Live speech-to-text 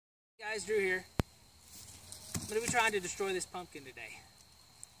Guys, Drew here. I'm going to be trying to destroy this pumpkin today.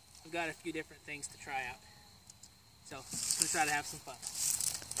 I've got a few different things to try out. So, I'm just going to try to have some fun.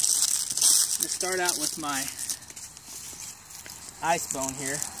 I'm going to start out with my ice bone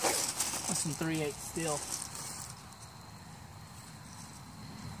here with some 3/8 steel.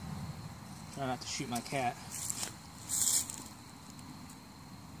 Try not to shoot my cat.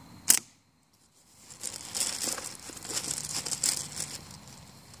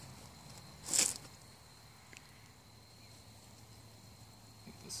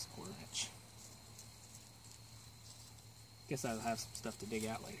 Guess I'll have some stuff to dig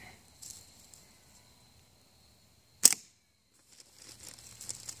out later.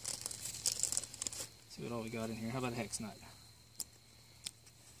 See what all we got in here. How about a hex nut?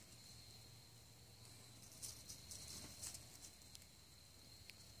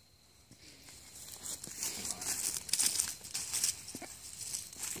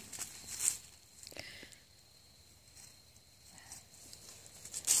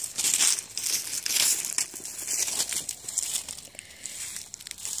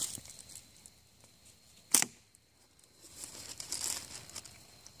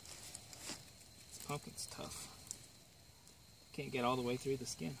 Pumpkin's tough. Can't get all the way through the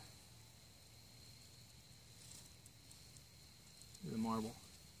skin. The marble.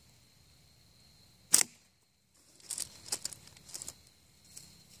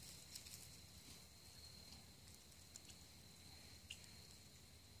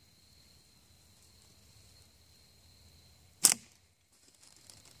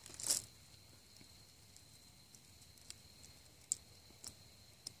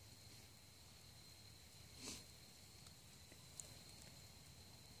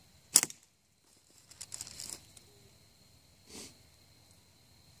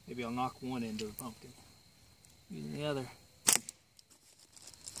 Maybe I'll knock one into the pumpkin using the other.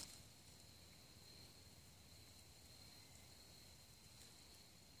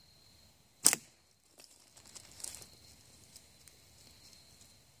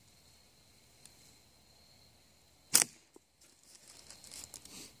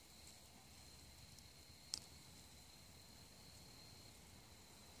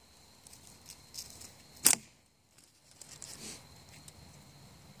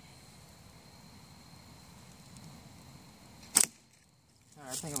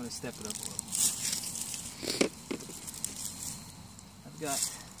 I think I'm going to step it up a little. I've got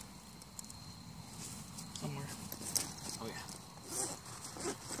somewhere, oh yeah,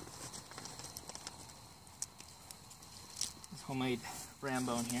 this homemade ram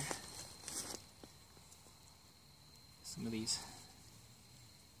bone here. Some of these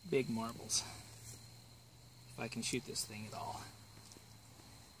big marbles, if I can shoot this thing at all.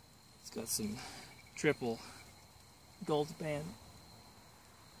 It's got some triple Gold's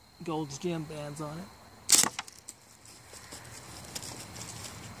Gem bands on it.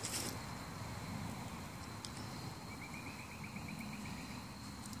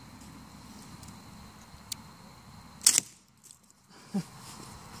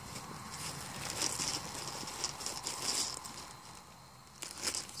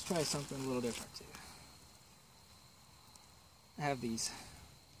 Let's try something a little different too. I have these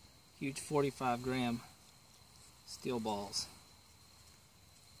huge 45-gram steel balls.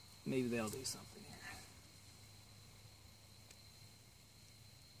 Maybe they'll do something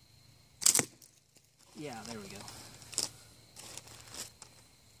here. Yeah, there we go.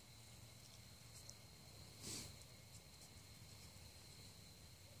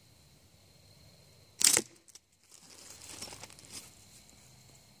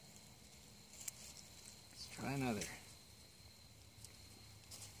 Let's try another.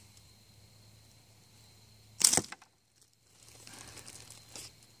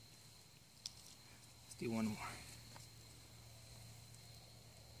 Do one more.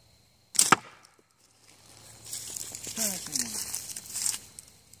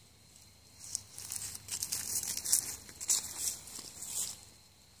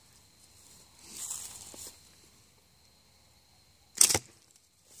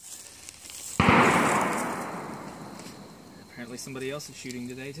 Apparently somebody else is shooting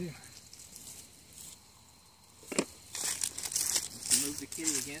today too. Let's move the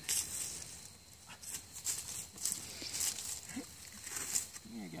kitty again.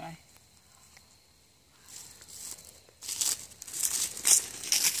 Here, guy.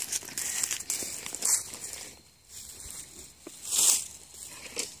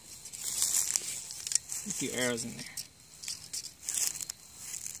 A few arrows in there.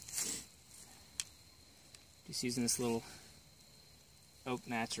 Just using this little Oak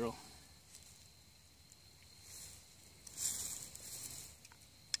Natural.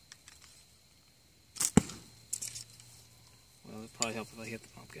 probably help if I hit the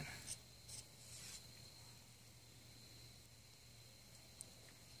pumpkin.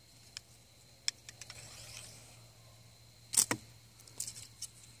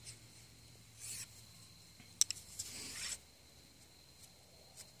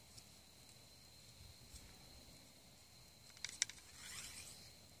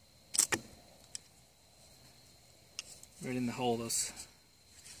 Right in the hole those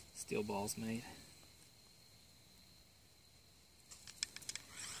steel balls made.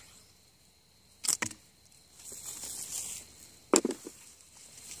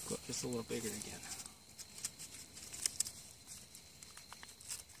 Go up just a little bigger again.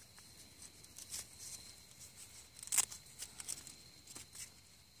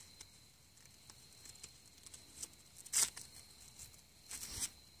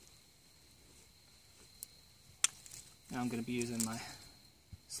 Now I'm going to be using my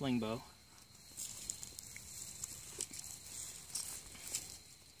sling bow.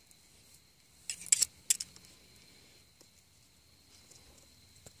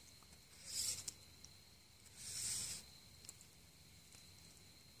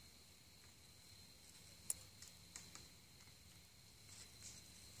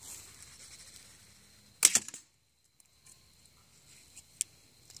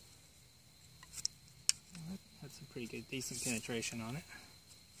 That's some pretty good, decent penetration on it.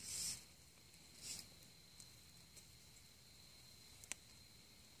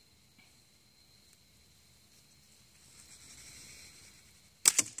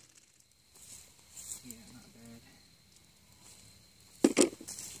 Yeah, not bad.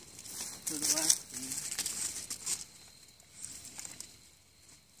 For the last thing,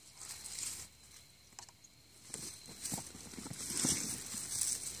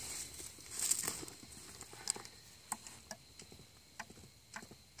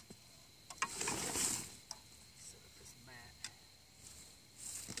 set up this mat.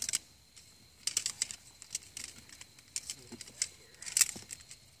 See what we got here.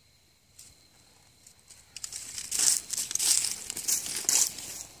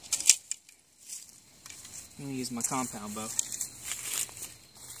 I'm going to use my compound bow.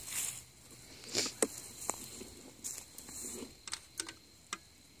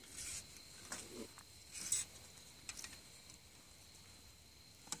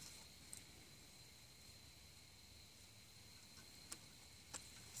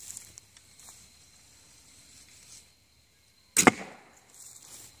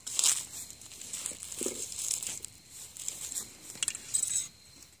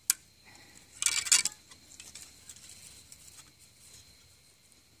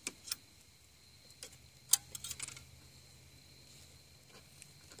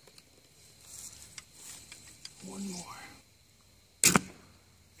 One more.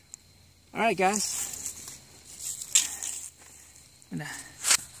 Alright guys, I'm gonna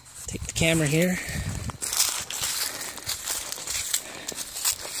take the camera here.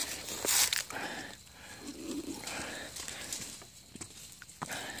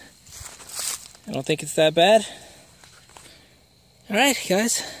 I don't think it's that bad. Alright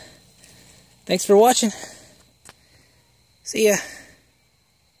guys, thanks for watching. See ya.